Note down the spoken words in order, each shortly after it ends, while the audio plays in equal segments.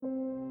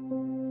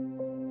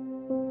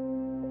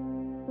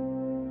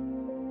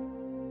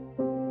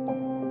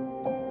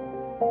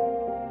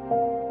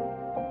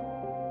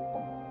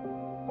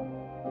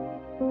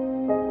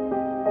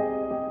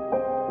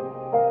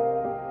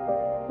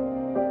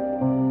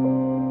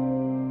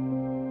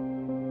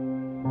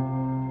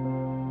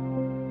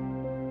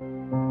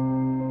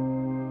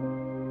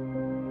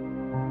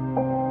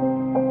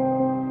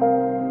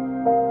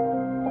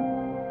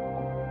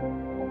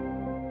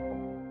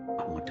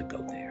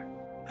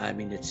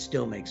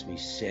still makes me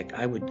sick.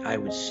 I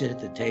would sit at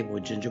the table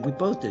with Ginger. We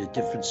both did at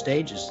different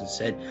stages and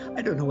said,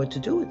 I don't know what to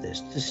do with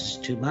this. This is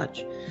too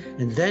much.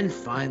 And then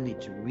finally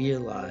to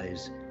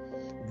realize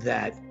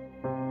that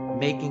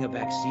making a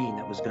vaccine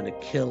that was going to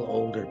kill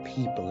older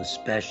people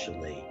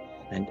especially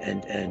and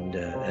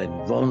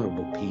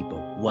vulnerable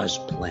people was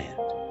planned.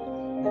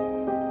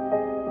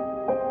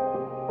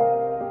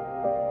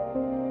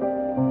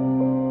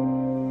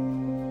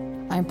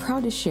 I'm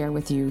proud to share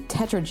with you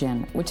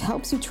Tetragen, which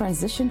helps you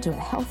transition to a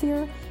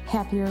healthier,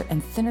 happier,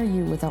 and thinner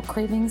you without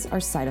cravings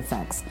or side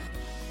effects.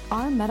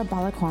 Our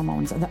metabolic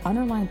hormones are the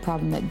underlying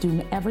problem that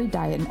doom every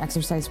diet and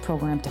exercise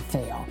program to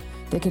fail.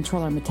 They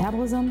control our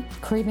metabolism,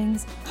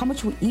 cravings, how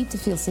much we eat to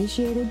feel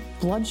satiated,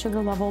 blood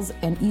sugar levels,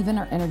 and even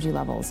our energy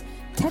levels.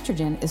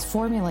 Tetragen is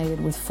formulated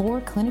with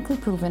 4 clinically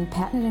proven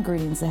patented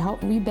ingredients that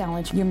help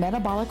rebalance your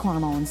metabolic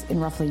hormones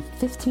in roughly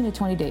 15 to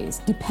 20 days,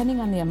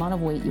 depending on the amount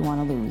of weight you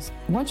want to lose.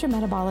 Once your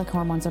metabolic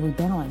hormones are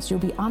rebalanced, you'll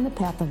be on the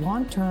path of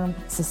long-term,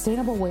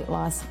 sustainable weight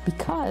loss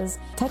because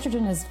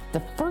Tetragen is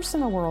the first in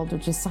the world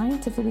which is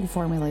scientifically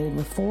formulated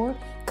with 4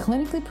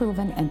 clinically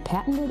proven and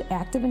patented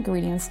active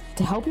ingredients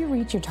to help you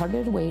reach your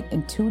targeted weight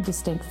in 2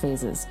 distinct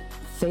phases.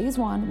 Phase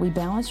 1,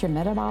 rebalance your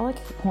metabolic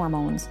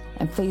hormones,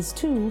 and Phase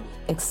 2,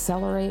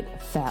 accelerate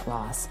fat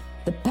loss.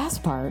 The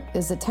best part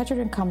is that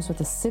Tetragen comes with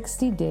a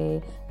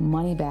 60-day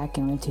money-back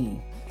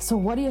guarantee. So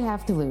what do you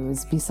have to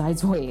lose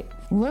besides weight?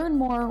 Learn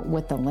more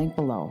with the link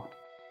below.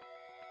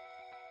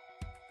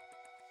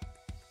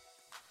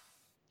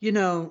 You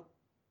know,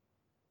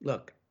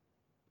 look,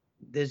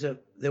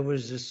 there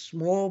was a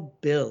small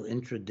bill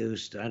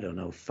introduced, I don't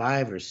know,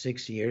 5 or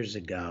 6 years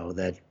ago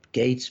that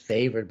Gates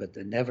favored, but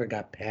that never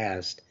got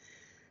passed,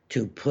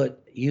 to put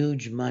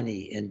huge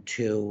money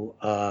into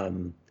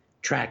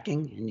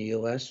tracking in the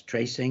U.S.,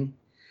 tracing,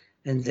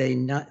 and they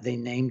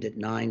named it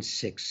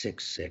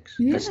 9666.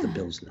 Yeah. That's the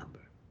bill's number.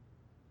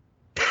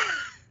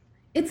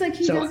 It's like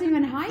he doesn't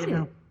even hide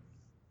it.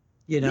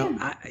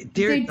 Yeah.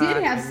 They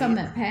did have some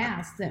that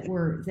passed that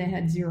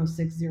had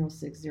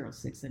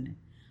 060606 in it.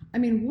 I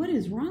mean, what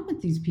is wrong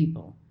with these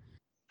people?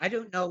 I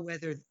don't know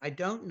whether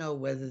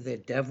they're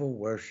devil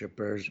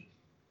worshippers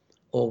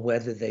or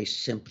whether they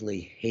simply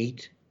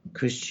hate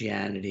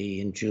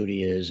Christianity and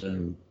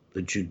Judaism,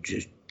 the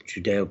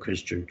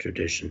Judeo-Christian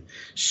tradition,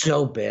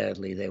 so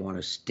badly they want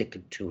to stick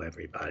it to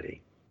everybody.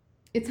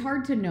 It's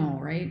hard to know,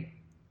 right?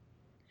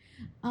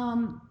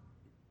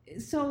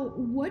 So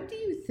what do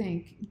you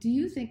think? Do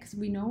you think, because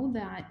we know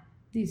that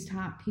these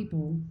top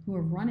people who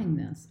are running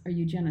this are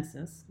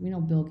eugenicists. We know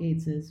Bill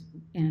Gates is,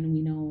 and we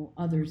know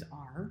others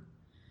are,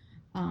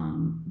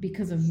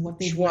 because of what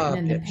they've written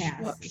in the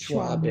past.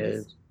 Schwab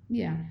is.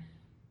 Yeah.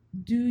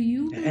 Do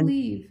you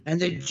believe? And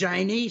the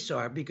Chinese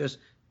are, because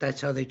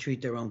that's how they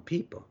treat their own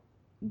people.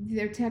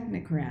 They're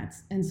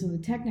technocrats, and so the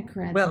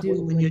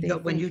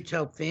technocrats when you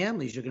tell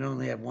families you can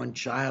only have one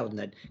child and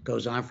that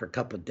goes on for a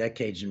couple of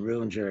decades and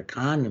ruins your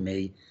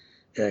economy,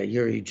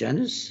 you're a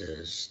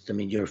eugenicist. I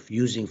mean, you're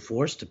using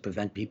force to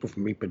prevent people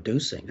from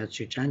reproducing. That's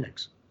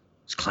eugenics.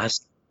 It's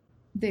classic.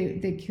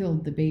 They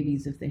killed the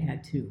babies if they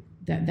had to.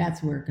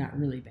 That's where it got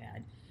really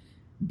bad.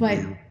 But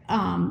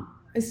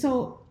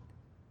so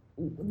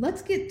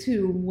let's get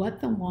to what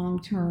the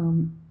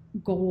long-term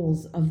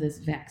goals of this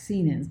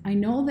vaccine is. I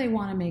know they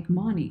want to make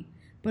money,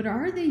 but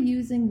are they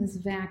using this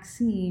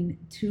vaccine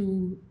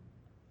to,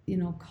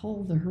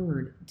 cull the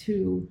herd?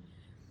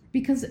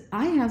 Because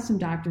I have some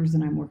doctors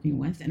that I'm working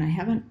with, and I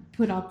haven't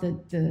put out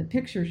the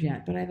pictures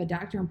yet, but I have a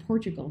doctor in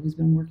Portugal who's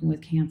been working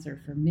with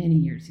cancer for many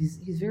years. He's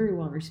very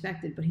well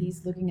respected, but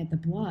he's looking at the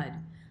blood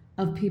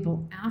of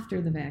people after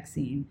the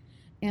vaccine,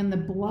 and the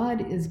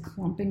blood is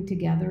clumping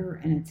together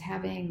and it's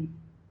having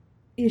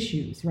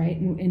issues, right?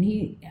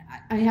 And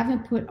I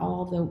haven't put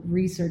all the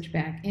research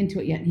back into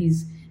it yet. And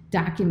he's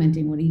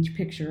documenting what each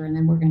picture, and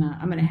then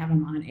I'm gonna have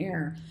him on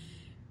air.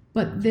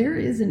 But there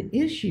is an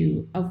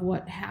issue of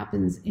what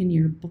happens in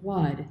your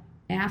blood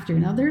after.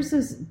 Now, there's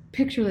this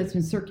picture that's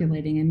been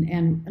circulating,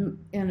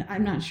 and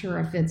I'm not sure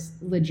if it's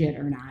legit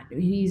or not.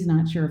 He's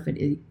not sure if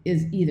it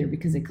is either,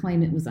 because they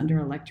claim it was under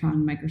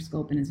electron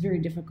microscope, and it's very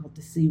difficult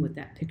to see with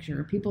that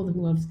picture. People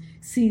who have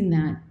seen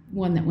that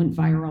one that went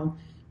viral,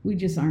 we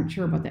just aren't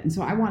sure about that. And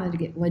so I wanted to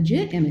get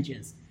legit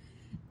images.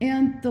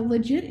 And the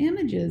legit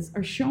images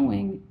are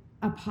showing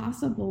a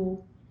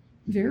possible,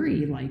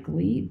 very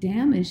likely,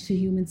 damage to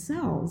human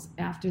cells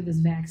after this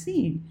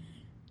vaccine.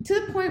 To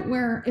the point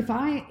where if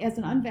I, as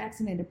an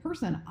unvaccinated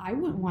person, I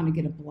wouldn't want to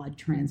get a blood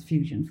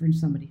transfusion from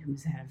somebody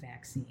who's had a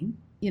vaccine,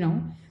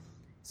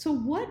 So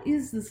what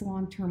is this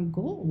long-term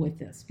goal with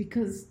this?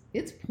 Because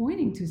it's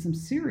pointing to some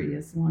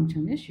serious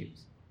long-term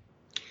issues.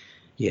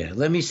 Yeah,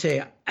 let me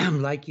say,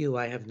 like you,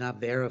 I have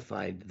not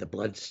verified the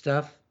blood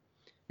stuff,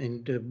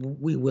 and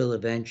we will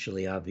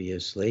eventually,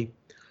 obviously.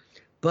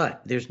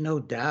 But there's no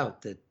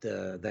doubt that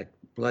that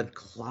blood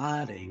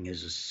clotting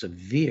is a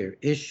severe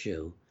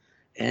issue,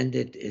 and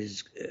it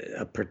is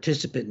a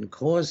participant in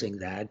causing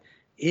that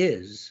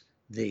is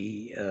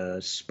the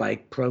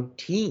spike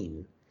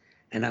protein.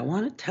 And I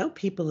want to tell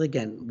people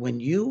again, when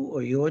you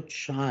or your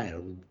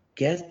child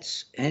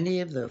gets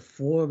any of the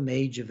 4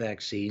 major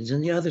vaccines,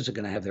 and the others are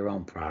going to have their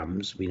own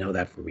problems. We know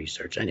that from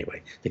research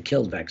anyway. The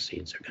killed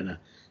vaccines are going to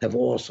have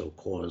also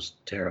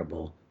caused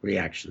terrible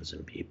reactions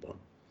in people.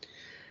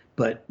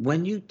 But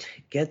when you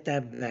get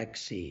that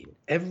vaccine,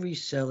 every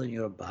cell in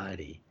your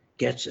body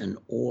gets an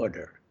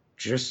order,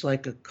 just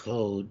like a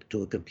code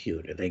to a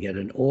computer. They get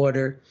an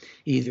order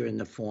either in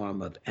the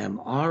form of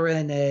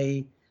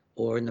mRNA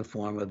or in the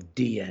form of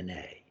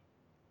DNA.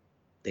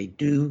 They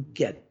do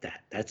get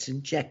that. That's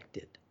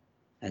injected.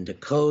 And the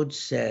code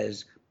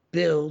says,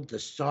 build the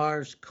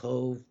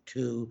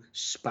SARS-CoV-2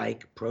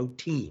 spike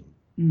protein.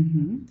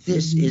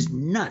 This is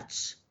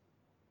nuts.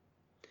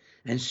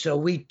 And so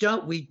we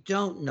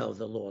don't know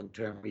the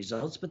long-term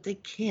results, but they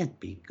can't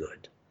be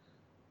good.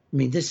 I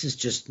mean, this is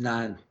just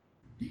not.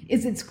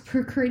 It's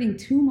creating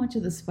too much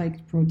of the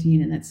spike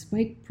protein, and that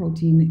spike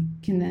protein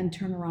can then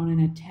turn around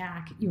and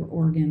attack your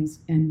organs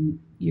and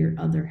your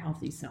other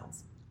healthy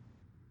cells,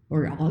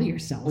 or all your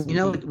cells. We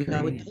know it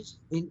does.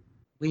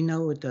 We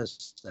know it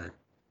does that.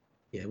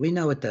 Yeah, we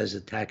know it does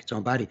attack its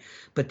own body.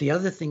 But the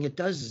other thing it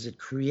does is it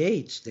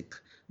creates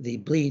the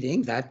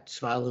bleeding, that's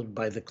followed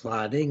by the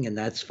clotting, and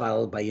that's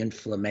followed by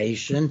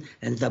inflammation,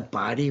 and the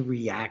body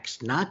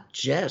reacts not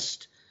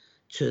just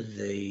to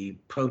the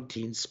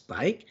protein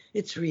spike,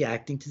 it's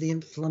reacting to the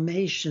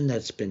inflammation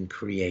that's been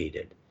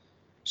created.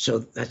 So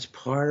that's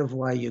part of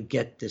why you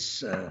get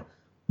this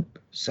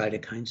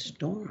cytokine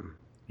storm.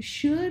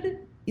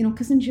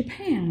 Because in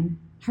Japan,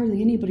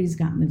 hardly anybody's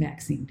gotten the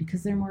vaccine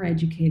because they're more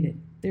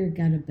educated. They've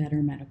got a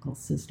better medical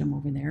system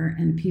over there,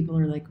 and people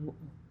are like,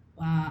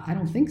 I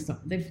don't think so.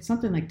 They've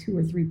something like 2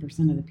 or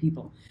 3% of the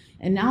people.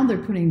 And now they're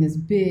putting this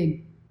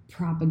big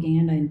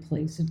propaganda in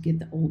place to get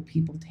the old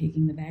people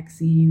taking the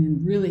vaccine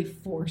and really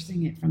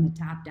forcing it from the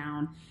top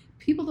down.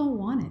 People don't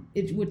want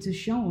it. Which is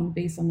shown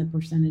based on the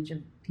percentage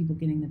of people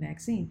getting the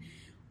vaccine.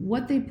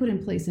 What they put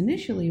in place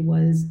initially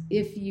was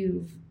if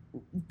you've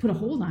put a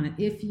hold on it,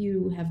 if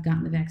you have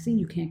gotten the vaccine,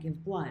 you can't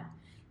give blood.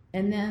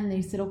 And then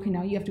they said, okay,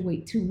 now you have to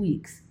wait 2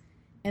 weeks.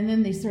 And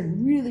then they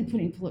started really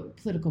putting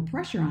political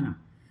pressure on them.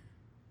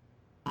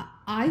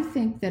 I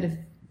think that if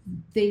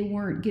they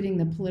weren't getting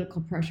the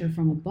political pressure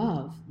from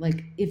above,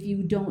 like if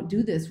you don't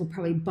do this, we'll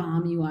probably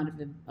bomb you out of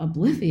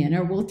oblivion,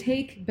 or we'll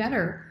take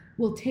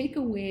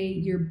away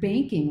your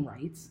banking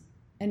rights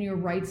and your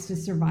rights to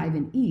survive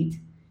and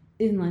eat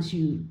unless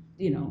you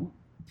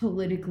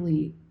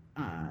politically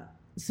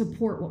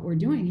support what we're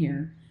doing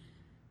here.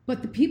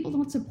 But the people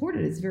don't support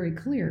it. It's very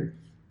clear.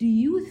 Do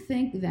you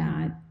think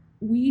that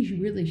we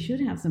really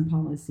should have some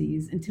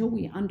policies until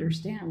we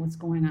understand what's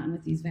going on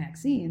with these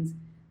vaccines,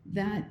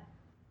 that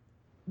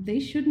they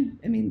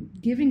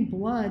shouldn't, giving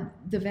blood,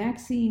 the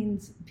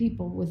vaccines,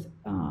 people with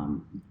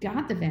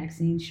got the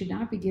vaccine should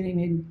not be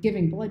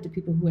giving blood to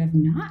people who have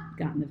not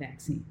gotten the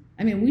vaccine.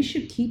 We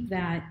should keep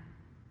that,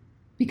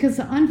 because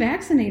the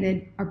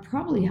unvaccinated are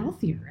probably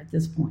healthier at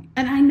this point.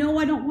 And I know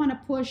I don't want to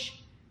push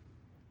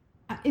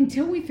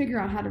until we figure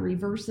out how to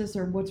reverse this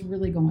or what's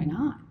really going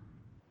on.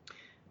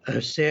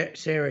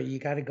 Sarah, you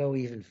got to go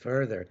even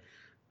further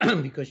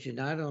because you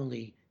not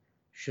only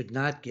should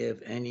not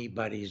give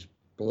anybody's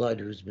blood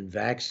who's been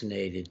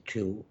vaccinated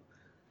to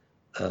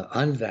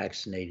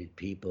unvaccinated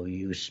people.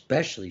 You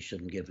especially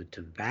shouldn't give it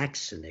to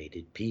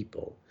vaccinated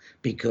people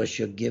because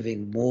you're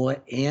giving more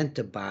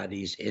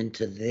antibodies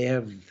into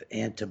their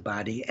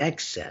antibody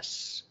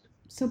excess.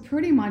 So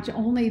pretty much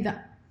only the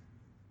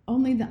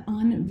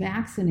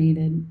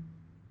unvaccinated,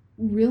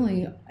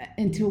 really,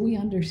 until we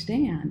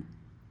understand,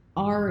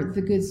 are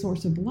the good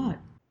source of blood.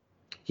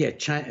 Yeah,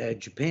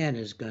 Japan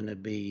is going to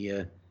be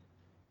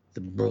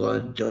the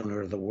blood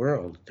donor of the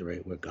world at the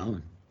rate we're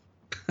going.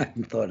 I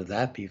hadn't thought of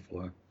that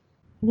before.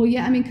 Well,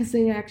 yeah, because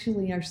they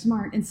actually are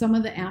smart. And some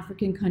of the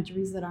African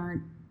countries that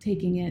aren't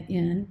taking it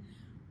in,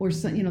 or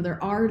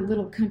there are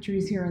little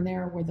countries here and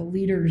there where the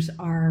leaders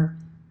are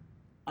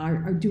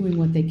doing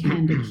what they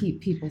can to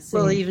keep people safe.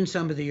 Well, even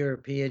some of the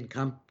European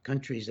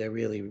countries, they're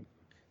really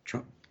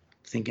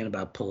thinking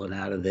about pulling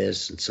out of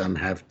this, and some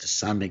have to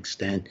some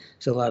extent.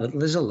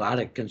 There's a lot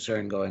of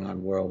concern going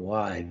on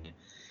worldwide.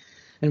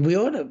 And we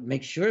ought to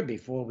make sure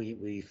before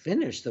we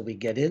finish that we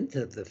get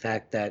into the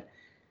fact that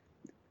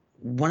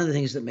one of the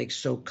things that makes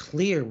so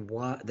clear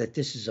that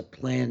this is a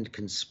planned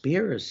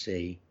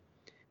conspiracy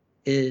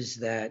is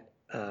that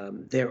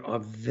there are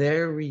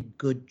very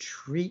good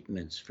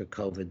treatments for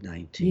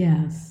COVID-19.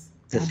 Yes,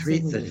 the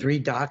three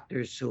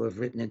doctors who have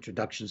written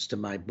introductions to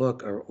my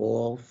book are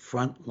all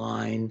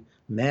frontline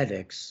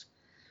medics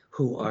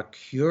who are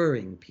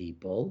curing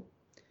people.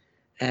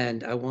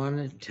 And I want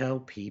to tell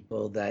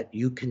people that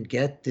you can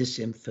get this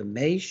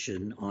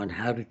information on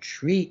how to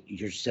treat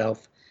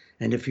yourself,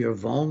 and if you're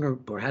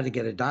vulnerable, or how to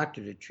get a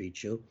doctor to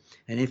treat you,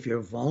 and if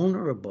you're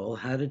vulnerable,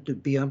 how to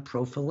be on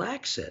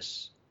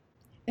prophylaxis.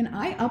 And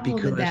I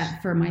uploaded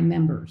that for my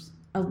members,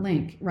 a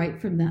link right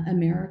from the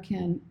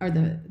American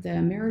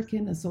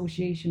American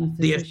Association of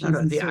Physicians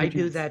and Surgeons. I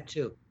do that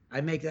too. I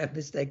make that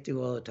mistake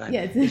too all the time.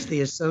 Yeah, it's the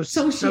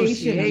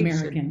Association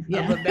American.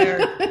 Yeah. of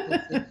American.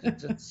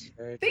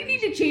 They need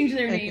to change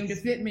their name to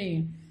fit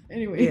me.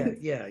 Anyway.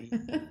 Yeah,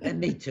 and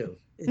me too.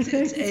 It's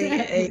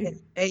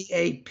Exactly.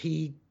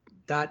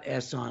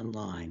 AAP.S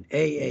online.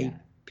 Yeah.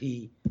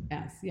 AAPS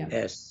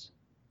Yep.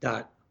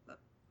 dot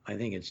I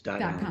think it's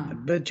dot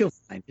 .com. but you'll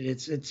find it.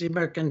 It's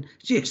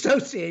the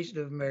Association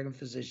of American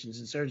Physicians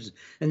and Surgeons,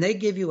 and they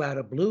give you out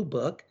a blue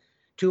book.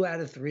 2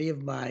 out of 3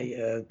 of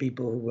my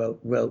people who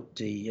wrote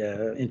the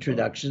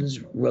introductions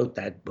wrote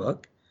that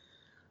book.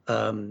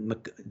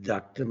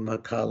 Dr.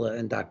 McCullough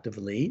and Dr.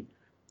 Vliet,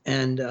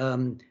 and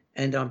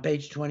on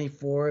page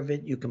 24 of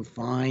it, you can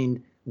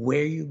find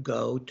where you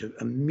go to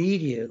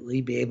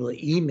immediately be able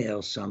to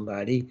email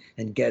somebody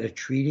and get a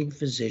treating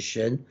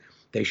physician.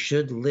 They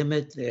should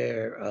limit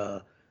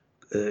their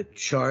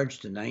charge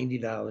to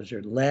 $90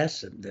 or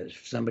less. And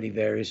if somebody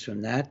varies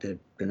from that, they're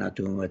not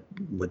doing what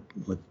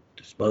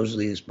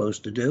supposedly is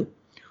supposed to do.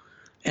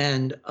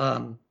 And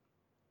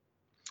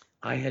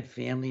I had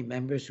family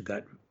members who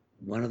got,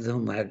 one of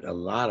them had a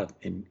lot of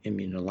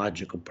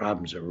immunological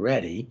problems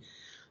already,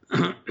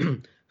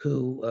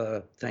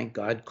 who, thank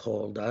God,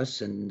 called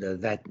us. And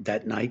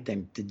that night they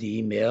did the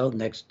email.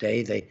 Next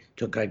day they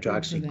took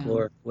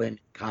hydroxychloroquine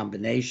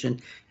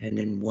combination. And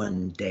in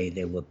one day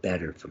they were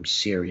better from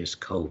serious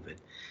COVID.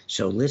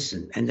 So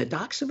listen, and the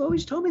docs have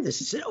always told me this.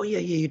 They said, oh, yeah,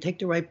 you take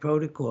the right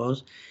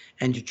protocols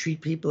and you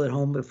treat people at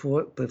home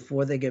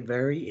before they get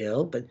very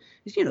ill. But,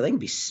 they can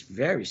be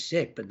very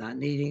sick, but not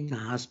needing a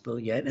hospital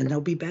yet. And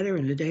they'll be better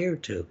in a day or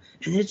two.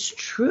 And it's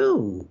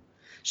true.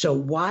 So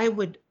why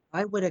would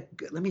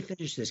let me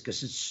finish this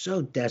because it's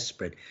so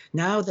desperate.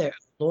 Now they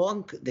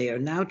are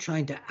now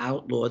trying to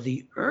outlaw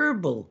the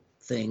herbal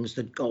things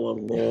that go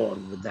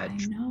along with that. I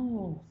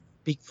know.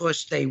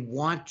 Because they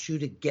want you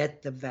to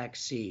get the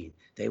vaccine.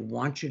 They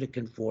want you to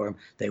conform.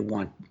 They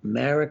want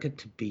America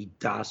to be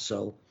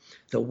docile.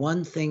 The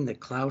one thing that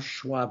Klaus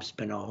Schwab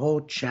spent a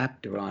whole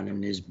chapter on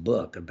in his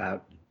book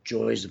about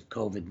joys of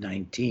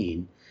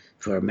COVID-19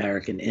 for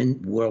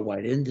American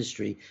worldwide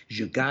industry is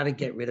you got to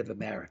get rid of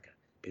America,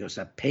 because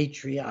a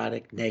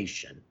patriotic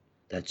nation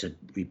that's a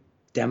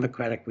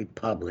democratic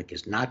republic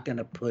is not going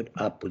to put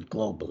up with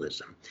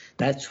globalism.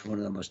 That's one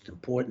of the most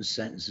important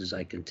sentences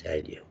I can tell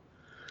you.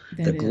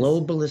 The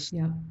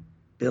globalists,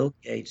 Bill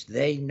Gates,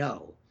 they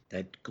know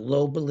that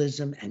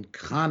globalism and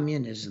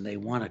communism, they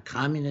want a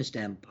communist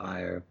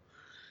empire,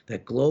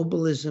 that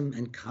globalism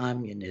and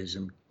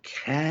communism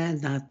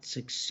cannot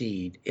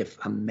succeed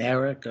if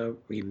America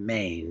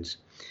remains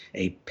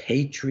a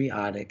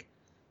patriotic,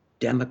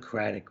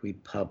 democratic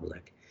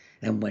republic.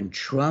 And when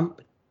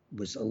Trump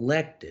was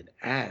elected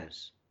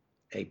as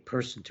a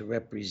person to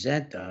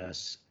represent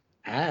us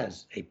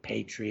as a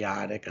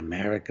patriotic,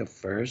 America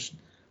first,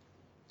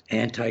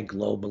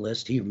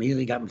 anti-globalist, he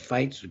immediately got in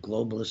fights with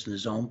globalists in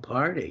his own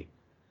party.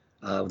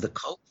 The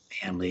Koch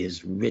family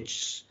is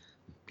rich,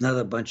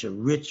 another bunch of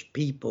rich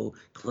people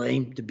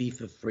claim to be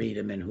for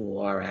freedom and who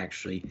are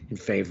actually in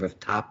favor of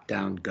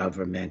top-down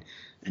government,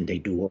 and they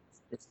do all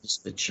business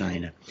with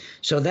China.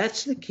 So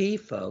that's the key,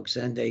 folks,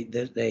 and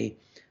they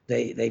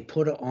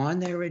put it on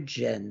their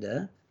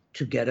agenda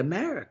to get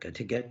America,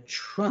 to get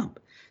Trump.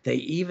 They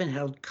even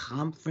held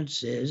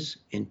conferences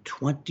in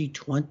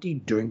 2020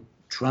 during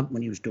Trump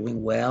when he was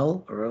doing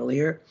well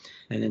earlier,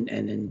 and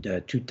in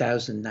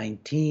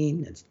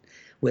 2019,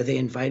 where they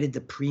invited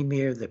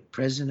the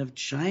president of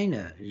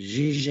China,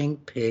 Xi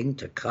Jinping,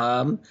 to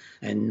come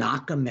and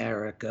knock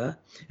America,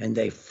 and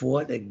they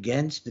fought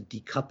against the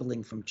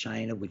decoupling from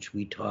China, which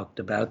we talked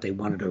about. They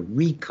wanted a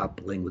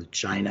recoupling with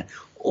China.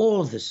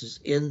 All this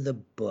is in the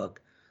book.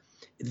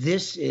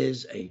 This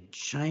is a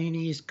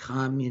Chinese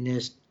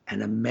communist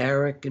and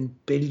American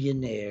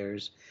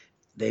billionaires.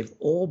 They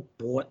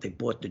bought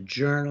the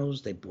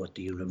journals, they bought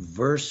the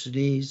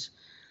universities.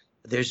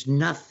 There's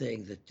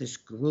nothing that this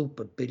group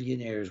of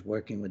billionaires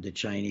working with the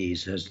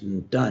Chinese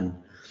hasn't done.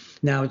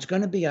 Now, it's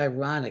going to be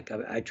ironic.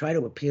 I try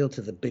to appeal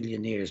to the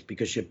billionaires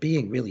because you're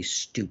being really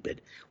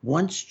stupid.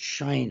 Once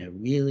China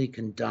really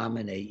can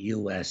dominate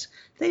U.S.,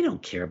 they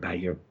don't care about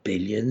your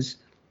billions.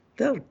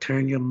 They'll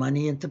turn your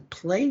money into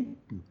play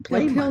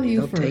They'll kill money.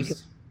 you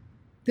first.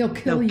 They'll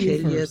kill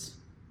you first.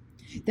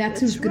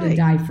 That's who's going to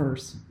die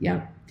first.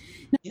 Yep.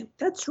 Yeah,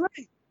 that's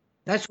right.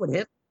 That's what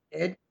Hitler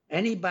did.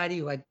 Anybody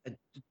who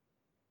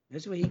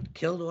that's what he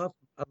killed off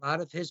a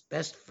lot of his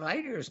best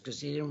fighters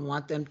because he didn't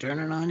want them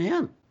turning on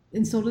him.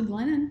 And so did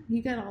Lenin. He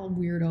got all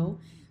weirdo.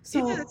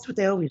 So yeah, that's what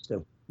they always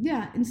do.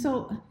 Yeah, and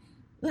so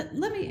let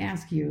me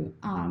ask you.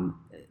 I'm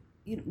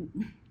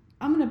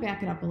going to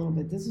back it up a little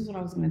bit. This is what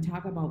I was going to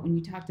talk about when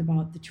you talked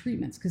about the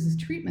treatments, because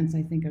the treatments,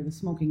 I think, are the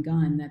smoking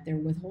gun, that they're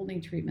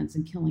withholding treatments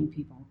and killing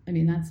people. I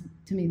mean,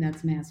 to me,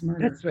 that's mass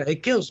murder. That's right.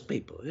 It kills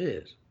people. It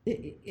is.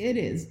 It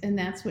is. And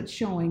that's what's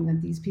showing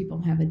that these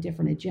people have a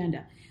different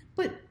agenda.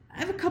 But I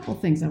have a couple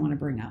things I want to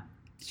bring up.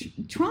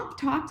 Trump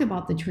talked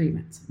about the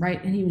treatments,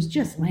 right? And he was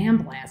just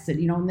lambasted,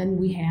 and then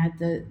we had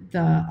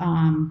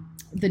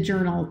the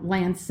journal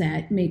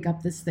Lancet make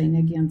up this thing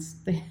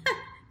against the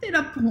did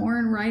a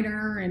porn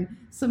writer and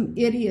some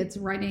idiots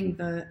writing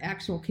the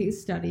actual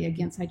case study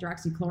against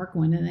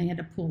hydroxychloroquine, and they had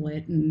to pull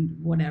it and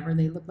whatever.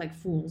 They looked like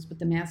fools, but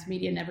the mass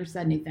media never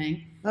said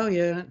anything. Oh,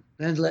 yeah.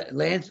 And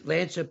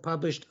Lancet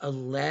published a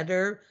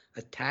letter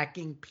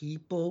attacking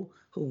people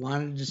who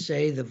wanted to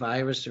say the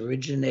virus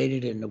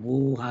originated in the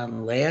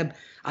Wuhan lab.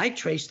 I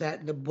traced that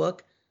in the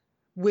book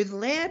with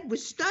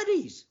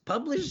studies,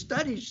 published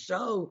studies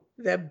show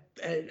them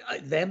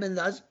and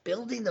us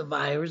building the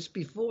virus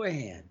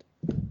beforehand.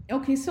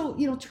 Okay, so,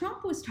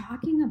 Trump was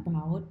talking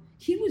about,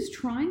 he was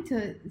trying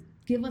to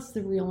give us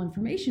the real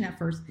information at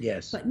first.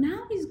 Yes. But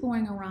now he's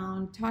going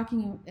around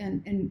talking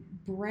and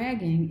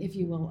bragging, if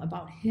you will,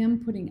 about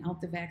him putting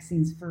out the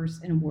vaccines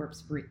first in warp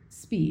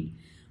speed.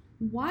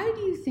 Why do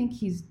you think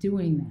he's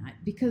doing that?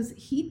 Because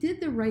he did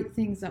the right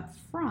things up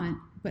front,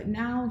 but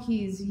now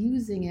he's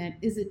using it.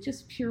 Is it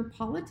just pure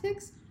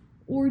politics?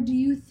 Or do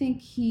you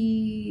think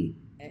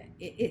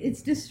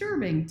it's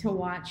disturbing to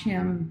watch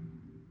him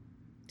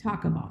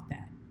talk about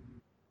that?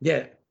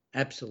 Yeah,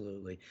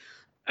 absolutely.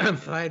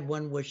 If I had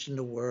one wish in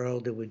the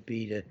world, it would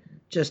be to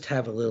just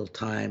have a little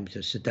time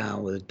to sit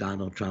down with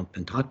Donald Trump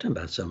and talk to him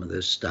about some of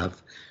this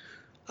stuff.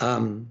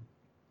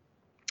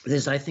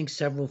 There's, I think,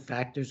 several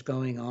factors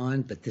going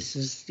on, but this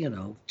is,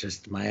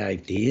 just my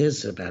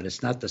ideas about it.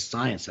 It's not the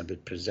science I've been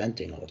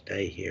presenting all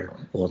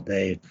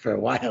day for a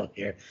while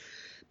here.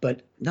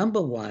 But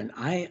number one,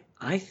 I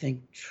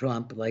think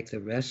Trump, like the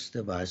rest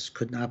of us,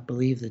 could not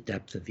believe the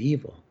depth of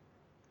evil.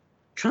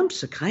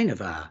 Trump's a kind of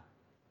a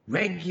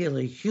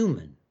regular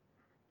human.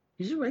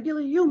 He's a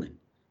regular human.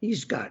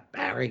 He's got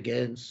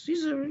arrogance.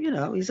 He's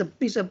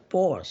a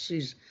boss.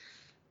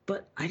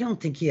 But I don't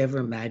think he ever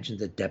imagined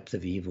the depth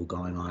of evil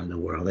going on in the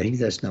world. I think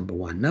that's number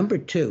one. Number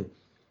two,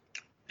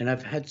 and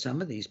I've had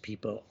some of these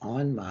people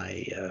on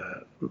my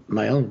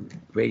own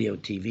radio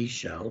TV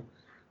show.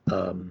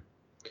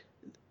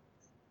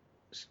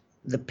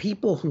 The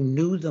people who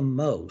knew the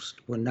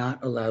most were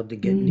not allowed to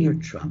get near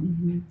Trump.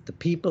 Mm-hmm. The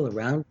people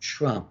around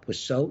Trump were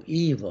so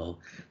evil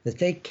that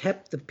they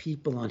kept the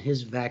people on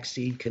his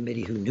vaccine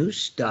committee who knew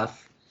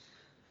stuff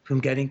from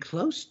getting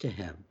close to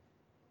him.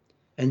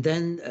 And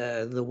then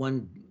the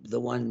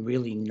one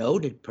really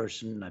noted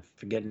person, I'm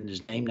forgetting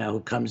his name now,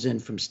 who comes in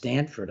from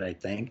Stanford, I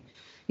think,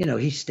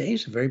 he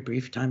stays a very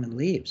brief time and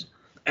leaves.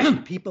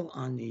 People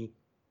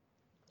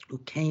who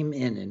came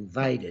in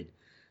invited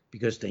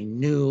because they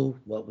knew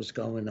what was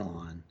going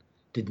on,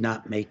 did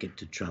not make it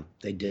to Trump.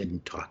 They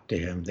didn't talk to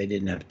him. They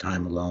didn't have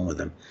time alone with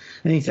him.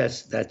 I think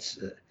that's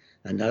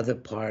another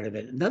part of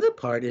it. Another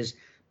part is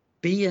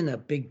being a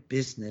big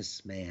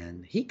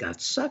businessman. He got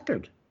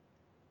suckered.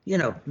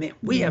 Man,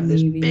 we have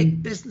this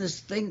big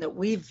business thing that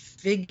we've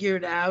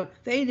figured out.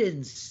 They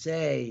didn't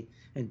say,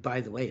 and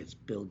by the way, it's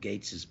Bill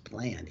Gates'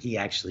 plan. He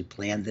actually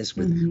planned this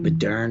with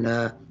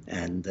Moderna,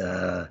 and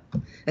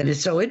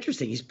it's so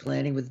interesting. He's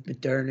planning with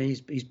Moderna.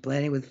 He's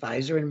planning with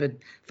Pfizer, and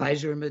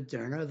Pfizer and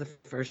Moderna are the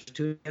first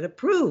two to get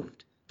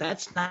approved.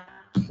 That's not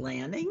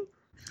planning.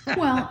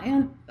 Well,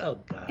 and oh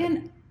God.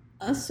 And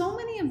so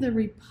many of the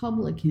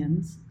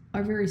Republicans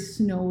are very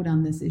snowed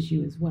on this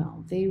issue as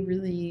well. They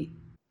really.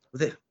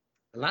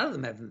 A lot of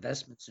them have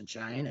investments in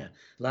China.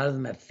 A lot of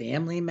them have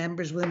family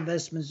members with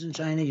investments in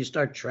China. You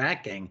start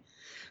tracking.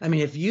 I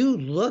mean, if you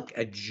look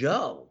at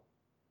Joe,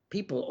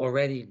 people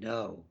already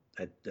know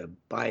that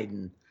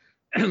Biden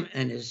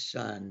and his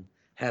son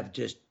have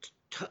just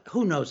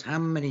who knows how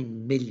many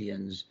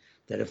millions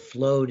that have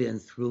flowed in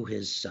through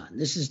his son.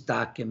 This is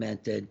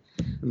documented.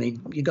 I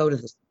mean, you go to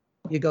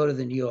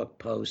the New York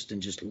Post and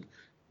just,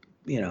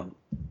 and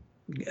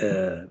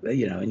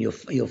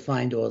you'll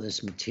find all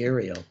this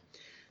material.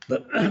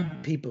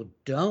 But people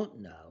don't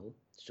know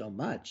so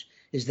much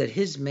is that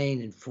his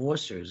main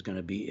enforcer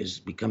is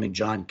becoming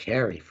John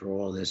Kerry for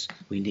all this.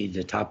 We need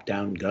the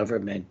top-down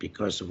government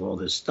because of all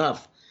this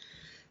stuff.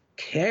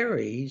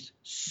 Kerry's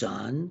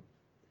son,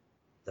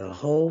 the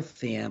whole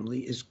family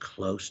is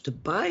close to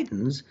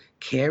Biden's.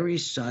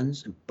 Kerry's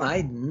sons,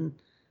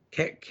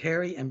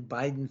 Kerry and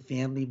Biden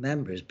family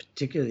members,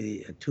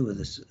 particularly two of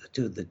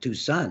the two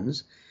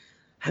sons,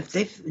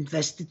 they've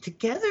invested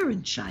together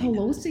in China.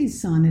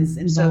 Pelosi's son is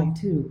involved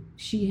too.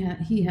 He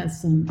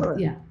has some.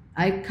 Yeah,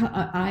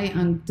 I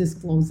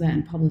undisclosed that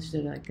and published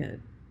it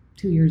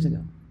 2 years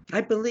ago.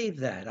 I believe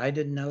that. I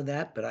didn't know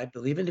that, but I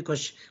believe it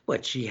because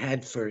she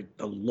had for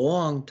a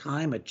long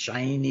time a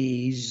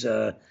Chinese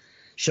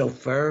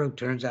chauffeur who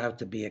turns out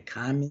to be a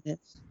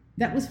communist.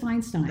 That was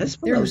Feinstein.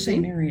 They're in the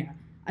same area.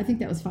 I think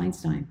that was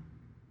Feinstein.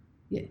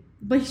 Yeah.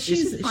 But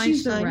she's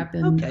the rep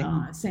in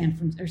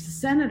or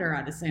senator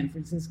out of San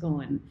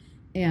Francisco,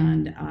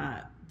 and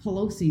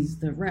Pelosi's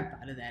the rep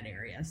out of that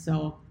area.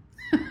 So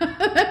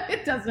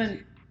it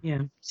doesn't.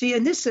 Yeah. See,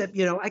 and this,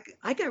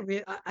 I got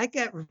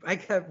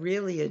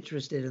really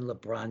interested in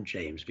LeBron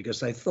James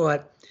because I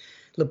thought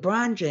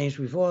LeBron James,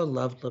 we've all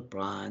loved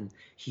LeBron.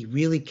 He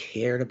really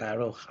cared about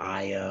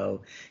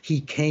Ohio.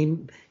 He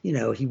came,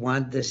 he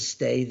wanted to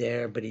stay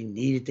there, but he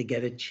needed to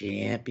get a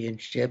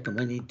championship. And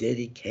when he did,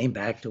 he came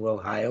back to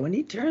Ohio. And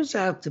he turns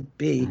out to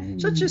be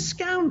such a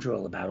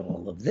scoundrel about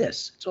all of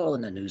this. It's all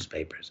in the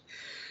newspapers.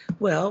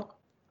 Well,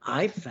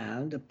 I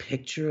found a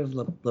picture of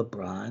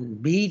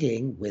LeBron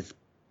meeting with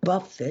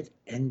Buffett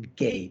and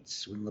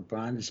Gates when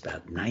LeBron is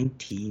about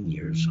 19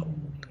 years old.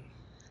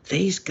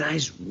 These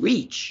guys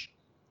reach.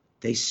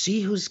 They see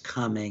who's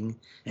coming,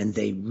 and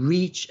they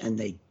reach and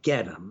they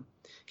get him.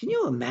 Can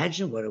you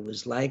imagine what it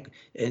was like?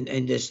 And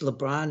this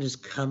LeBron is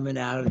coming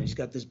out, and he's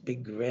got this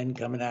big grin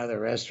coming out of the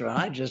restaurant.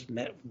 I just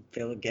met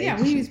Bill Gates.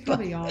 Yeah, he was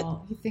probably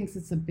he thinks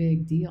it's a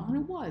big deal, and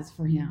it was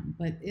for him.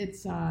 But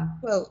it's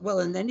well,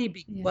 and then he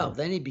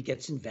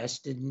gets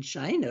invested in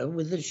China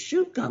with a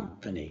shoe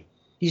company.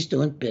 He's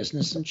doing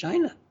business in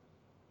China.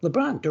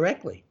 LeBron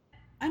directly.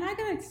 And I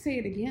gotta say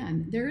it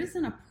again, there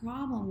isn't a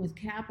problem with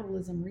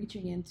capitalism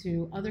reaching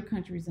into other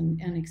countries and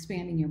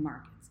expanding your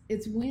markets.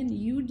 It's when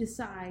you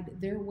decide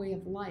their way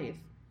of life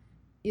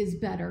is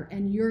better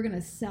and you're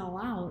gonna sell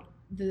out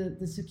the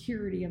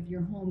security of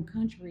your home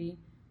country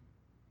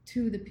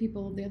to the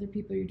other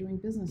people you're doing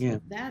business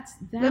with. That's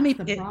the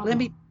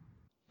problem.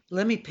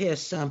 Let me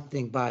pass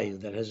something by you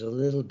that has a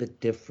little bit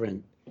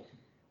different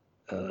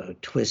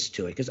twist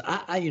to it, because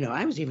I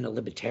was even a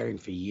libertarian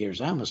for years.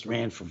 I almost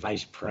ran for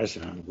vice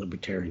president on a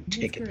libertarian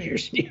ticket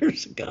years and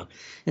years ago,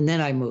 and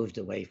then I moved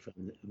away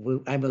from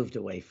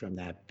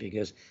that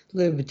because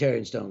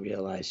libertarians don't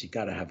realize you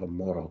got to have a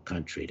moral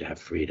country to have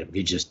freedom.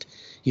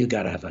 You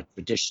got to have a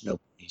traditional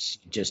base.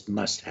 You just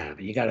must have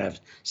it. You got to have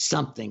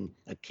something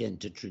akin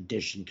to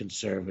tradition,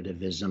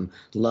 conservatism,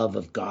 love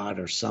of God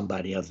or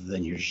somebody other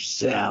than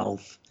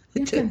yourself.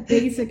 You have to have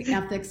basic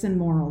ethics and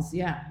morals.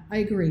 Yeah, I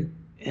agree.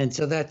 And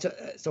so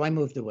so I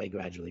moved away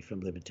gradually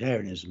from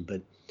libertarianism,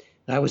 but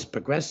I was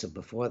progressive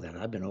before that.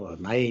 I've been over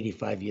my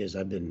 85 years.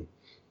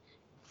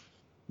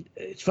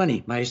 It's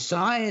funny. I've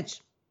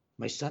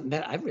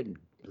written,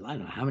 I don't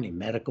know how many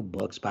medical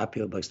books,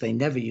 popular books. They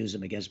never use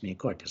them against me in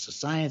court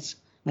because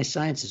my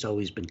science has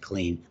always been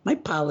clean. My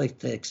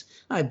politics,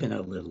 I've been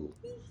a little.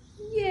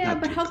 Yeah,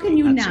 but how can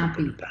you not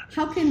be?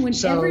 How can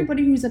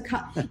everybody who's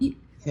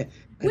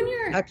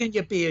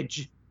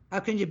how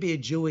can you be a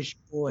Jewish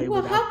boy?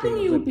 Well, how can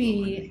you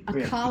be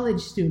a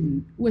college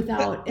student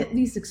without at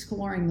least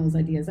exploring those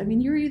ideas? I mean,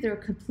 you're either a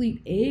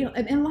complete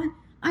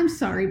I'm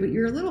sorry, but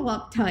you're a little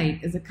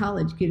uptight as a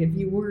college kid if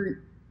you weren't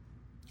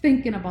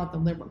thinking about the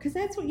liberal, because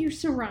that's what you're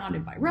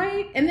surrounded by,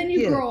 right? And then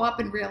you grow up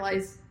and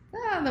realize,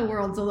 the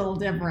world's a little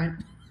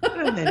different.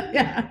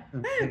 Yeah.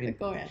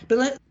 Go ahead.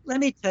 But let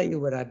me tell you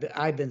what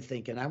I've been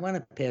thinking. I want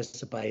to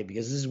pass it by you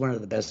because this is one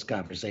of the best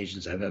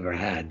conversations I've ever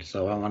had.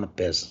 So I want to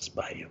pass this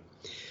by you.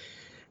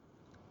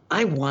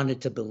 I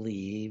wanted to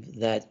believe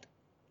that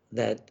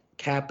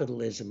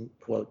capitalism,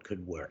 quote,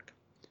 could work.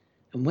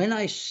 And when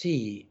I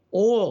see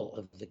all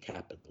of the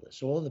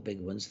capitalists, all the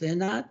big ones, they're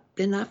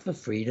not for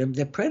freedom,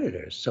 they're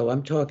predators. So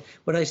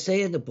what I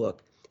say in the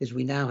book is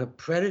we now have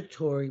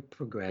predatory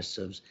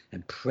progressives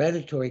and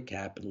predatory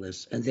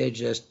capitalists, and they're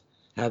just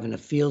having a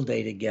field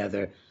day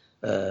together,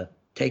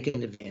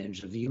 taking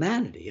advantage of the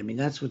humanity. I mean,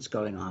 that's what's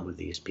going on with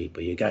these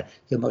people. You got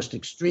the most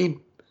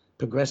extreme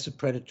progressive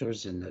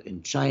predators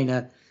in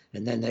China,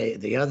 and then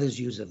the others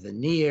use a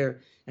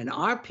veneer. And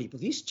our people,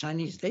 these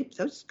Chinese,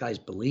 those guys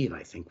believe,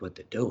 I think, what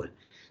they're doing.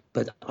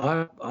 But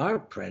our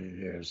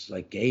predators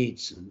like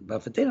Gates and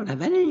Buffett, they don't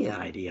have any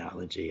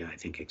ideology, I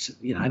think.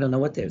 I don't know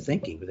what they're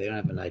thinking, but they don't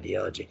have an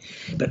ideology.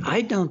 But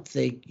I don't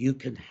think you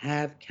can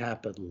have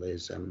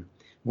capitalism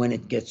when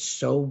it gets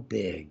so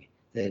big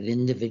that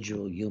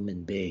individual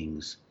human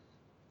beings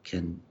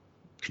can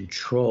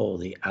control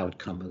the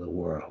outcome of the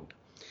world.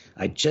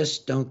 I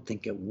just don't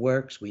think it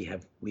works. We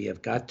have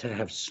got to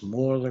have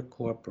smaller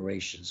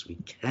corporations. We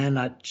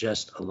cannot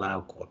just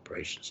allow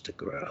corporations to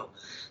grow.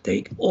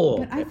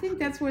 But I think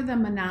that's where the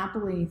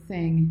monopoly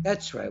thing.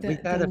 That's right.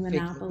 The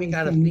monopoly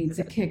thing needs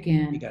to kick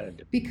in.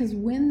 Because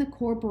when the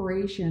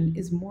corporation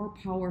is more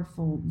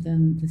powerful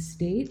than the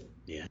state,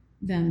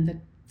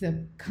 than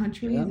the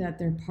country that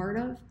they're part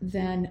of,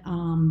 then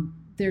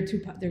they're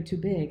too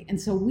big. And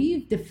so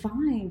we've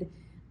defined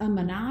a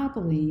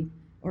monopoly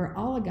or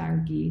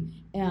oligarchy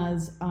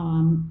as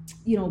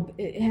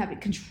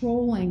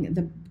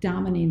controlling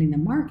dominating the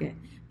market.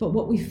 But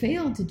what we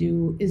failed to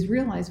do is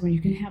realize when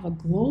you can have a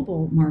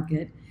global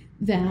market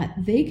that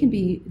there can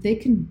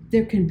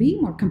be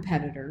more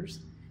competitors,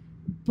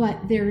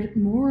 but they're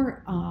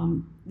more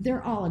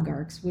they're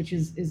oligarchs, which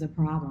is a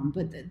problem.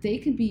 But they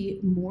can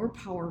be more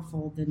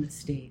powerful than the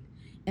state.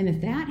 And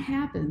if that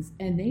happens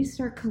and they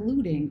start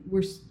colluding,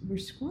 we're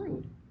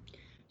screwed.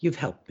 You've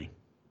helped me.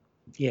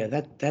 Yeah,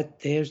 that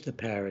there's the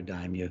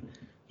paradigm.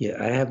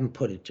 I haven't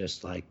put it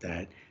just like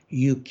that.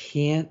 You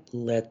can't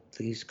let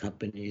these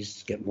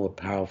companies get more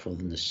powerful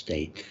than the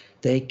state.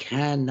 They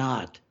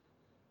cannot.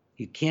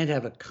 You can't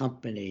have a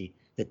company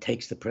that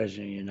takes the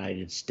president of the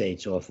United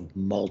States off of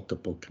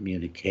multiple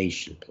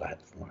communication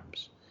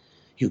platforms.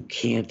 You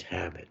can't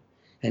have it.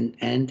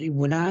 And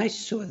when I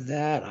saw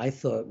that, I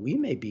thought we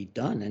may be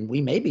done, and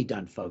we may be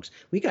done, folks.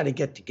 We got to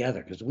get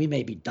together because we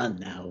may be done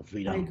now if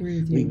we I don't.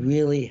 agree with We you.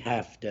 really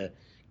have to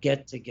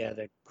get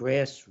together,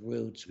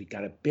 grassroots. We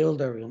got to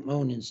build our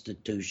own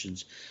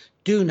institutions.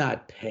 Do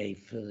not pay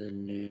for the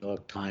New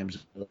York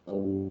Times or the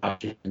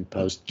Washington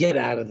Post. Get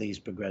out of these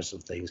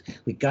progressive things.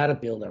 We got to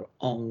build our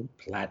own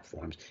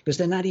platforms because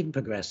they're not even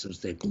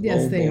progressives. They're global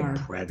Yes, they are.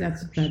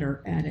 predators. That's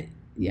better at it.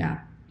 Yeah.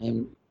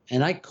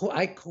 And I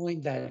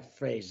coined that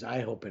phrase.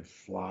 I hope it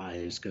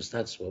flies because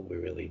that's what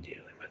we're really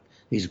dealing with.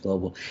 These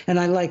global. And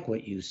I like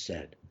what you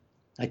said.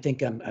 I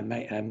think I'm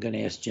going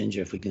to ask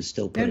Ginger if we can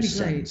still put That'd a be great.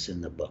 sentence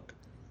in the book.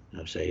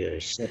 I'll say,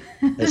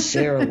 as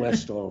Sarah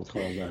Westall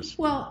told us.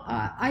 Well,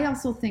 I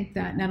also think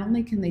that not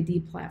only can they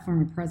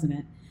deplatform a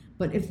president,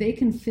 but if they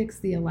can fix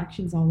the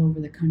elections all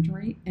over the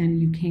country and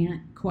you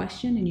can't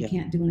question and you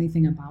can't do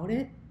anything about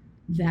it,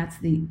 that's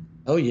the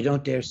Oh, you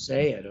don't dare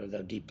say it, or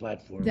they'll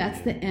deplatform.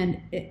 That's the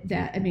end.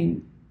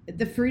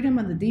 The freedom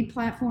of the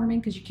deplatforming,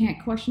 because you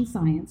can't question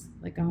science,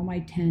 like all my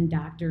 10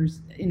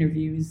 doctors'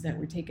 interviews that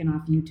were taken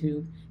off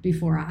YouTube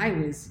before I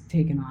was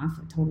taken off,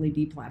 totally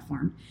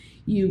deplatformed.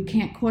 You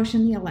can't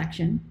question the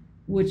election,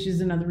 which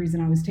is another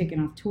reason I was taken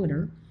off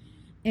Twitter.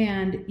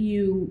 And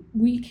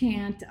we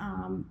can't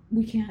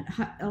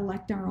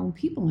elect our own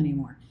people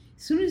anymore.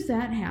 As soon as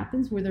that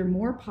happens, where they're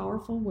more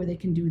powerful, where they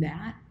can do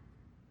that,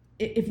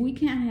 if we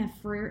can't have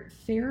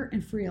fair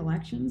and free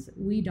elections,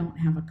 we don't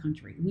have a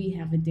country. We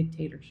have a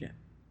dictatorship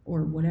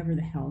or whatever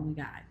the hell we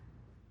got.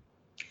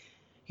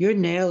 You're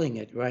nailing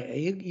it, right?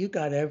 You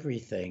got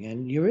everything.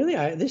 And you really,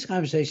 this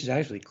conversation is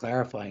actually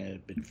clarifying it a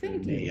bit for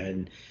me.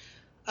 And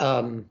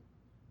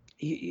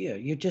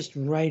you're just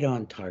right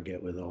on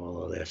target with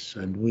all of this.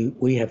 And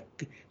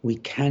we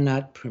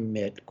cannot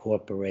permit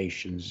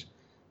corporations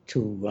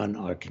to run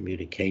our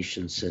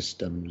communication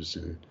systems,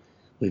 and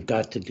we've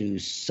got to do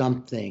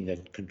something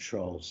that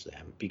controls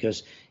them,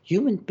 because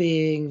human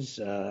beings,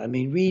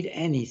 read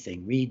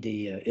anything, read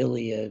the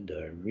Iliad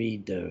or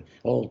read the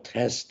Old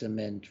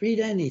Testament, read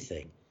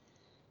anything.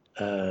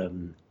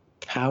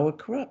 Power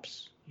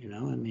corrupts,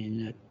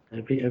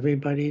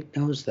 everybody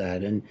knows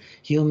that. And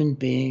human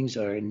beings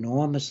are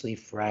enormously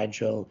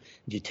fragile.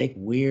 You take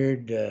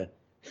weird,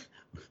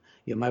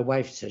 my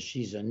wife says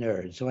she's a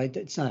nerd. So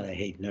it's not I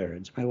hate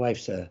nerds. My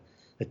wife's a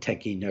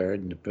techie nerd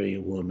and a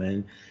brilliant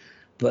woman.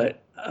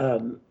 But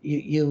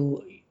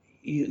you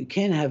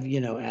can't have,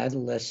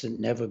 adolescent,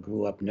 never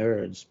grew up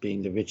nerds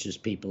being the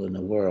richest people in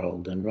the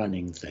world and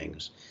running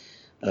things.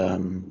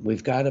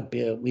 We've got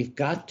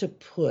to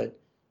put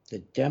the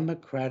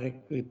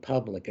Democratic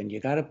Republic, and you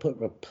got to put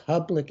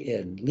Republic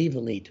in. Leave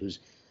Elite, who's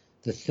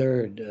the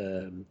third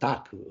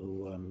doc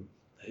who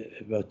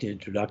wrote the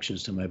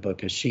introductions to my book,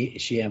 because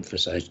she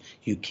emphasized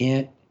you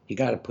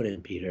got to put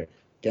in, Peter,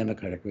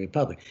 Democratic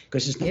Republic,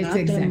 because it's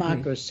not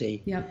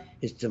democracy. Yep.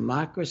 It's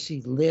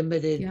democracy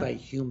limited by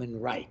human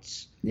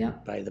rights.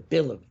 Yep. By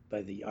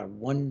our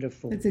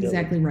wonderful. That's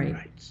exactly right.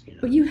 Rights,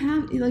 But you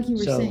have, like you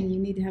were saying, you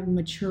need to have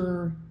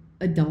mature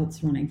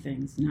adults running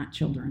things, not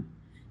children,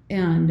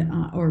 and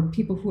or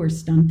people who are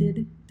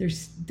stunted. They're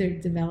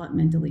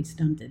developmentally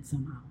stunted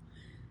somehow.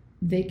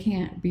 They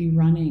can't be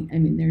running.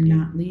 They're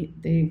not.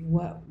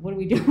 What are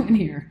we doing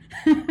here?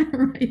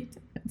 Right?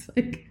 It's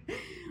like.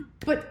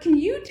 But can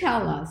you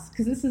tell us,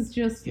 because this is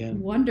just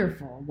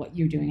wonderful what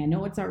you're doing. I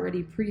know it's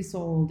already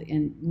pre-sold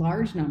in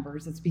large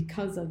numbers. It's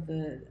because of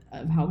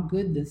how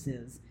good this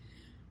is.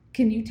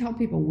 Can you tell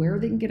people where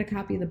they can get a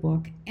copy of the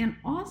book? And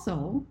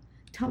also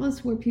tell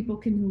us where people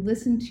can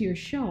listen to your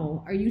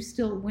show.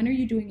 When are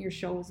you doing your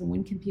shows, and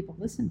when can people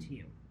listen to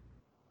you?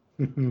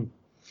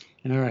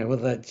 All right. Well,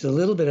 that's a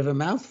little bit of a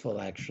mouthful,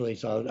 actually.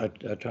 So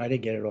I'll try to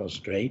get it all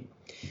straight.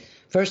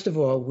 First of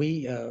all,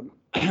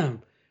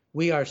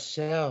 we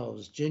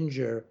ourselves,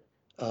 Ginger,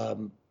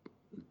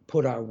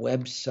 put our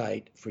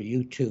website for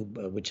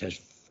YouTube, which has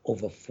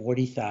over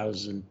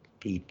 40,000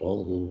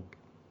 people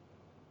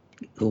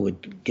who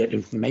would get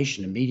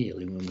information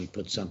immediately when we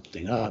put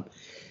something up.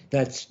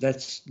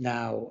 That's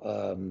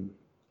now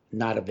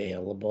not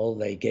available.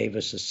 They gave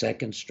us a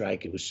second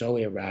strike. It was so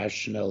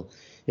irrational.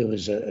 It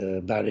was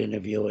about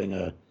interviewing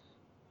a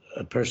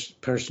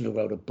person who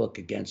wrote a book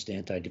against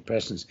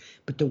antidepressants.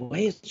 But the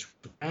way it's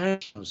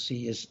rational,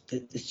 is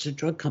that it's the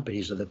drug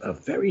companies are a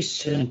very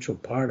central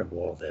part of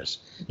all this,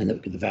 and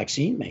the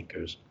vaccine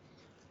makers.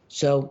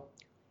 So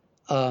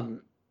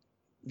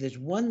there's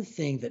one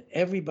thing that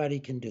everybody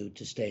can do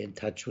to stay in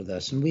touch with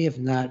us, and we have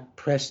not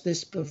pressed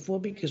this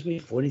before because we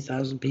have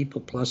 40,000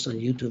 people plus on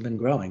YouTube and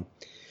growing.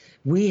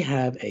 We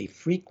have a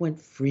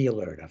frequent free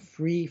alert, a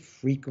free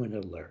frequent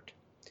alert.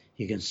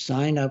 You can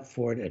sign up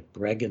for it at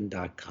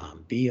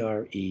Breggin.com,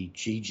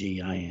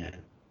 BREGGIN.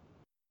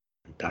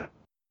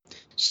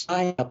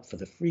 Sign up for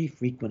the free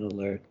frequent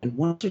alert, and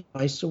once or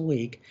twice a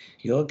week,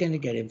 you're going to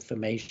get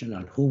information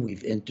on who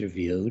we've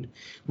interviewed.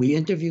 We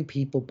interview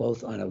people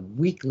both on a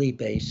weekly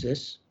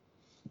basis,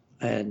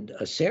 and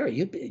Sarah,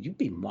 you'd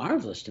be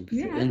marvelous to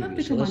interview. I'd love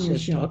to come on your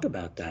show. Let's talk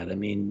about that.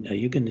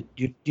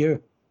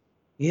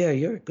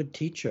 You're a good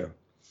teacher.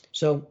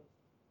 So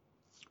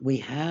we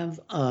have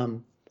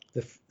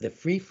the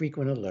free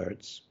frequent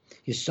alerts.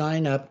 You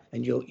sign up,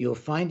 and you'll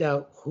find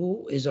out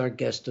who is our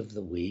guest of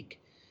the week.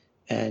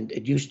 And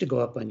it used to go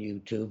up on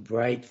YouTube,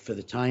 right? For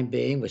the time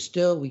being,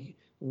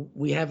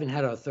 we haven't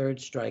had our third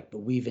strike, but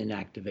we've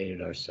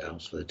inactivated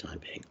ourselves for the time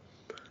being.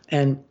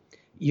 And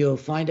you'll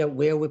find out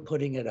where we're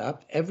putting it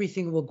up.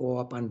 Everything will go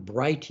up on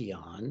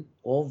Brighteon.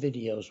 All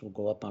videos will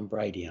go up on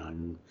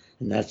Brighteon,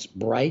 and that's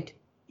Brighteon,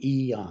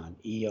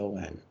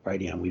 E-O-N,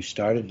 Brighteon. We've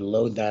started to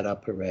load that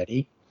up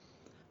already.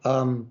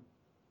 So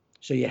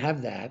you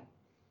have that,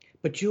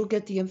 but you'll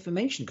get the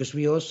information, because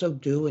we also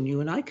do, and you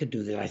and I could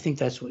do that. I think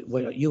that's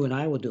what you and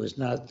I will do, is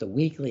not the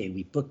weekly.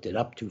 We booked it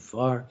up too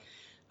far.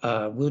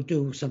 We'll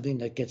do something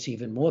that gets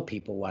even more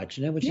people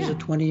watching it, which is a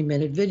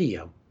 20-minute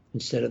video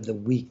instead of the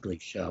weekly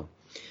show.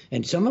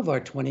 And some of our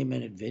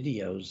 20-minute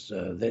videos,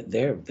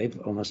 they've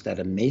almost at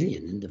 1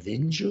 million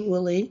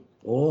individually.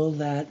 All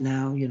that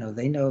now,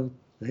 they know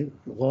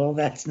all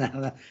that's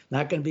now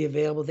not going to be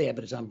available there,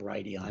 but it's on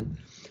Brighteon.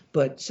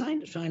 But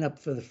sign up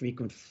for the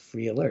frequent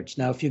free alerts.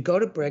 Now, if you go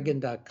to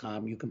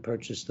Bregan.com, you can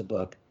purchase the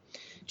book.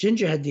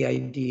 Ginger had the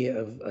idea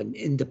of an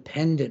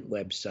independent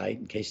website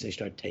in case they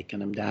start taking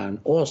them down,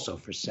 also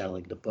for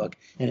selling the book,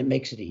 and it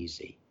makes it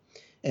easy.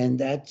 And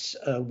that's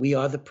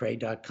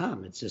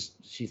wearetheprey.com. It's just,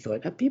 she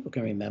thought, people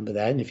can remember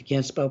that. And if you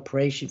can't spell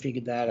prey, she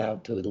figured that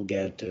out too. It'll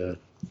get to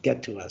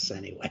us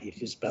anyway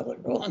if you spell it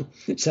wrong.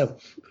 So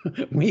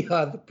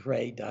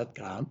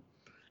wearetheprey.com.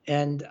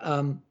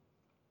 And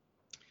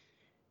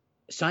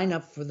sign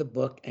up for the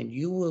book, and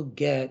you will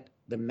get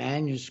the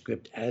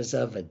manuscript as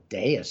of a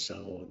day or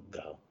so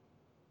ago.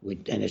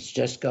 And it's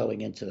just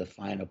going into the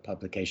final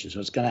publication. So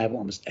it's going to have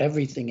almost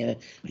everything in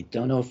it. I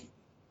don't know if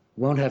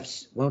won't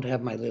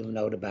have my little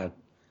note about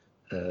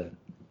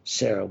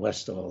Sarah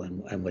Westall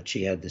and what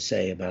she had to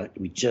say about,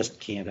 we just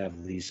can't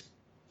have these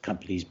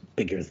companies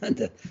bigger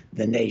than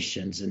the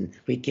nations, and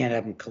we can't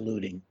have them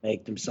colluding,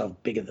 make themselves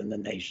bigger than the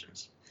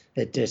nations.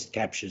 It just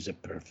captures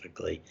it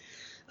perfectly.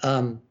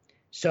 And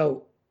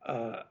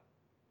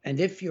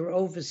if you're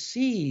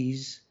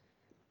overseas,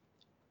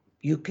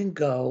 you can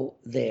go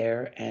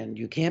there, and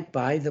you can't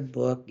buy the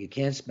book. You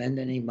can't spend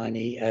any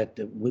money at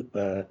the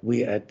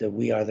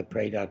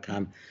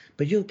wearetheprey.com,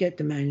 but you'll get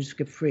the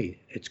manuscript free.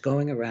 It's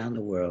going around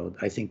the world.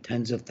 I think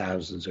tens of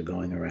thousands are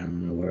going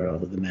around the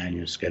world with the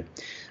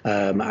manuscript.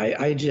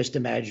 I just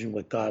imagine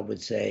what God would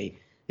say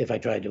if I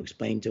tried to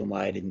explain to him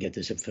why I didn't get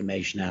this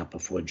information out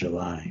before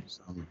July.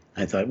 So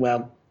I thought,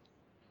 well,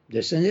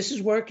 this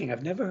is working.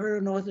 I've never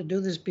heard an author do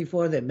this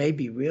before. There may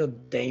be real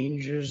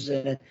dangers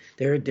in it.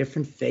 There are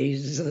different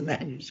phases of the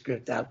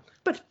manuscript out,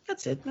 but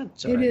that's it.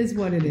 That's all right. It is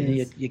what it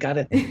is. You got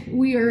to.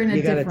 We are in a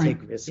different. You got to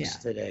take risks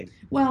today.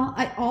 Well,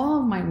 all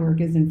of my work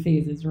is in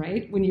phases,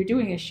 right? When you're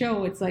doing a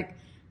show, it's like,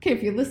 okay,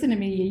 if you listen to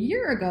me a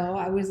year ago,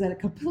 I was at a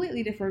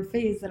completely different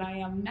phase than I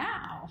am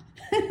now.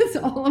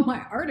 So all of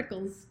my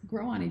articles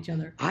grow on each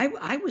other.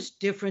 I was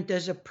different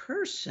as a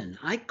person.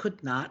 I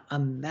could not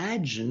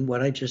imagine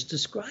what I just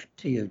described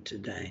to you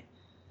today.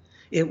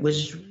 It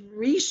was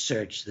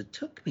research that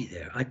took me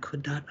there. I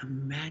could not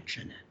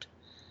imagine it.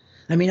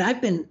 I mean, I've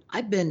been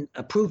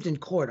approved in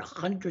court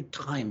 100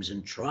 times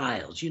in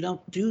trials. You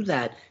don't do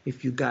that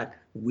if you got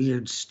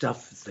weird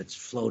stuff that's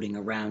floating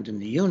around in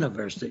the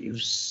universe that you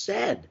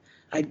said.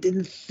 I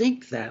didn't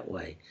think that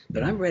way,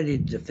 but I'm ready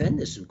to defend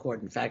this in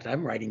court. In fact,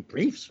 I'm writing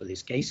briefs for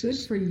these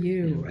cases. Good for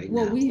you. Right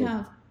well, now. We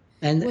have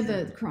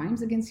the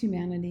crimes against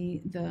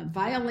humanity, the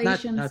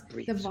violations,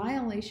 the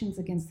violations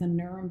against the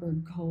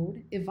Nuremberg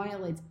Code. It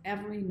violates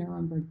every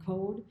Nuremberg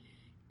Code.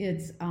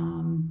 It's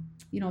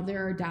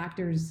there are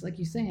doctors, like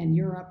you say, in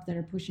Europe that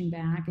are pushing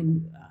back,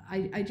 and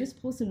I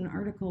just posted an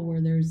article where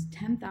there's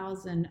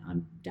 10,000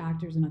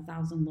 doctors and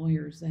 1,000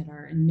 lawyers that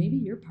are, and maybe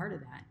you're part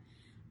of that.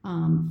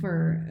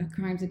 For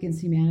crimes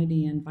against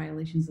humanity and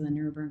violations of the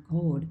Nuremberg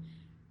Code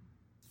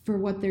for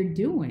what they're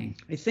doing.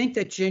 I think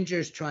that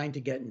Ginger's trying to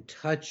get in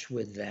touch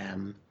with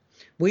them.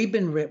 We've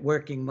been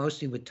working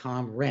mostly with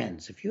Tom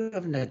Renz. If you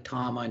haven't had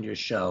Tom on your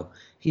show,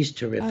 he's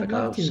terrific.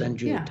 I'll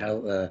send you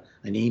an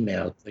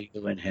email for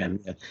you and him.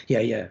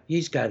 Yeah.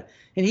 He's got,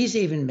 and he's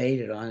even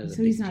made it on the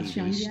big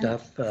TV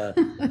stuff.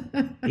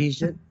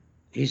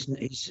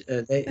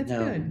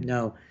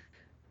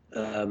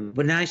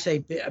 When I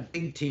say a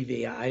big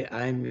TV,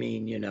 I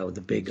mean,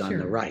 the big on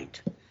the right.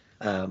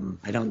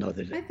 I don't know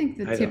that. I think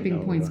the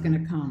tipping point's going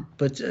to come.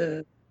 But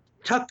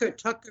Tucker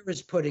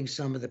is putting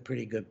some of the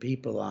pretty good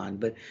people on.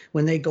 But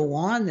when they go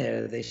on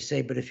there, they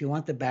say, but if you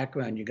want the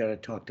background, you got to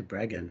talk to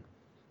Bregan.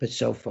 But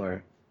so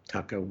far,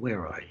 Tucker,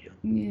 where are you?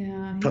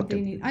 Yeah,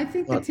 I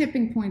think the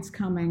tipping point's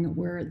coming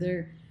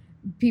where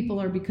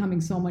people are becoming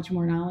so much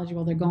more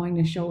knowledgeable. They're going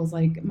to shows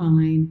like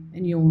mine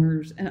and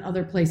yours and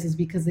other places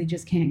because they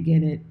just can't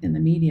get it in the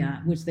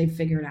media, which they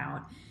figured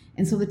out.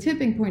 And so the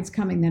tipping point's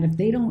coming that if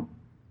they don't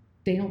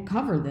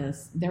cover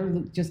this, they're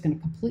just going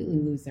to completely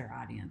lose their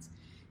audience.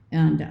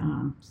 And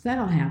so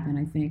that'll happen,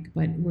 I think.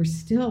 But we're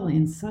still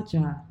in such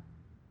a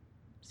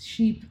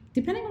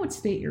depending on what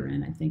state you're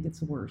in, I think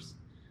it's worse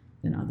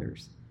than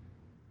others.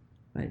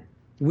 But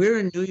We're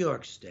in New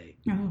York State.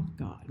 Oh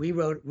God. We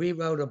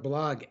wrote a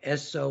blog,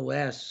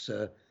 SOS,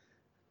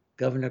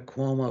 Governor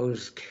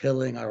Cuomo's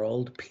killing our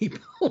old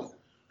people.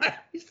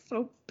 He's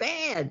so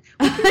bad.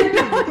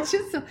 It's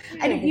just so,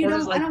 I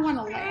Like, don't want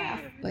to laugh,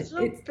 but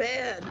so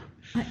bad.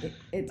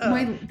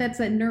 That's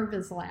a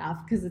nervous laugh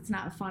because it's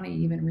not funny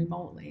even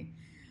remotely.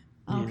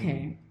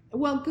 Okay.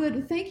 Well,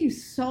 good. Thank you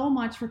so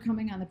much for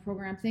coming on the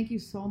program. Thank you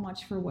so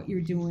much for what you're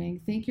doing.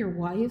 Thank your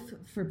wife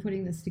for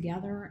putting this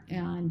together.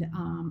 And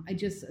I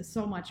just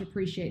so much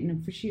appreciate,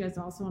 and she is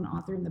also an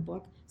author in the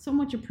book, so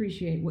much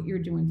appreciate what you're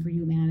doing for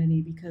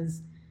humanity,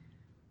 because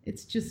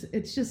it's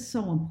just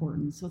so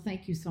important. So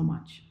thank you so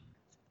much.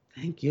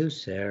 Thank you,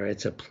 Sarah.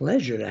 It's a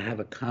pleasure to have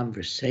a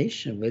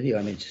conversation with you.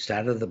 I mean, just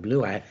out of the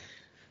blue, I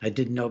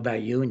didn't know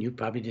about you, and you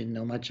probably didn't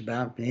know much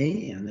about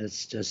me, and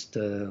it's just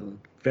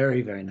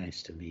very, very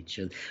nice to meet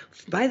you.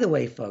 By the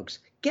way, folks,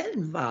 get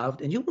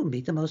involved, and you will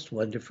meet the most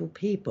wonderful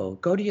people.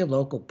 Go to your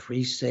local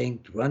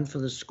precinct, run for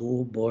the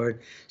school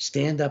board,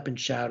 stand up and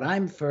shout,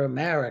 I'm for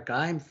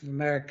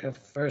America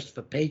first,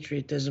 for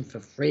patriotism, for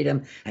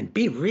freedom, and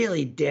be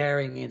really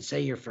daring and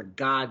say you're for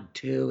God,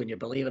 too, and you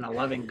believe in a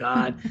loving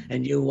God,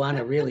 and you want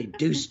to really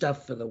do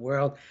stuff for the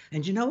world.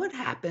 And you know what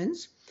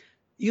happens?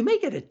 You may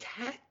get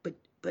attacked, but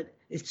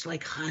it's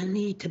like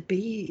honey to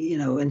bee,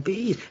 and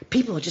bees.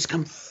 People will just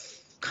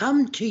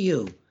come to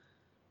you.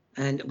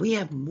 And we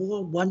have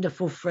more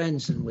wonderful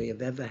friends than we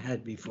have ever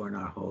had before in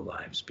our whole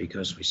lives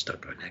because we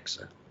stuck our necks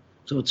out.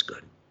 So it's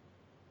good.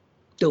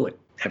 Do it,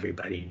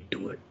 everybody.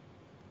 Do it.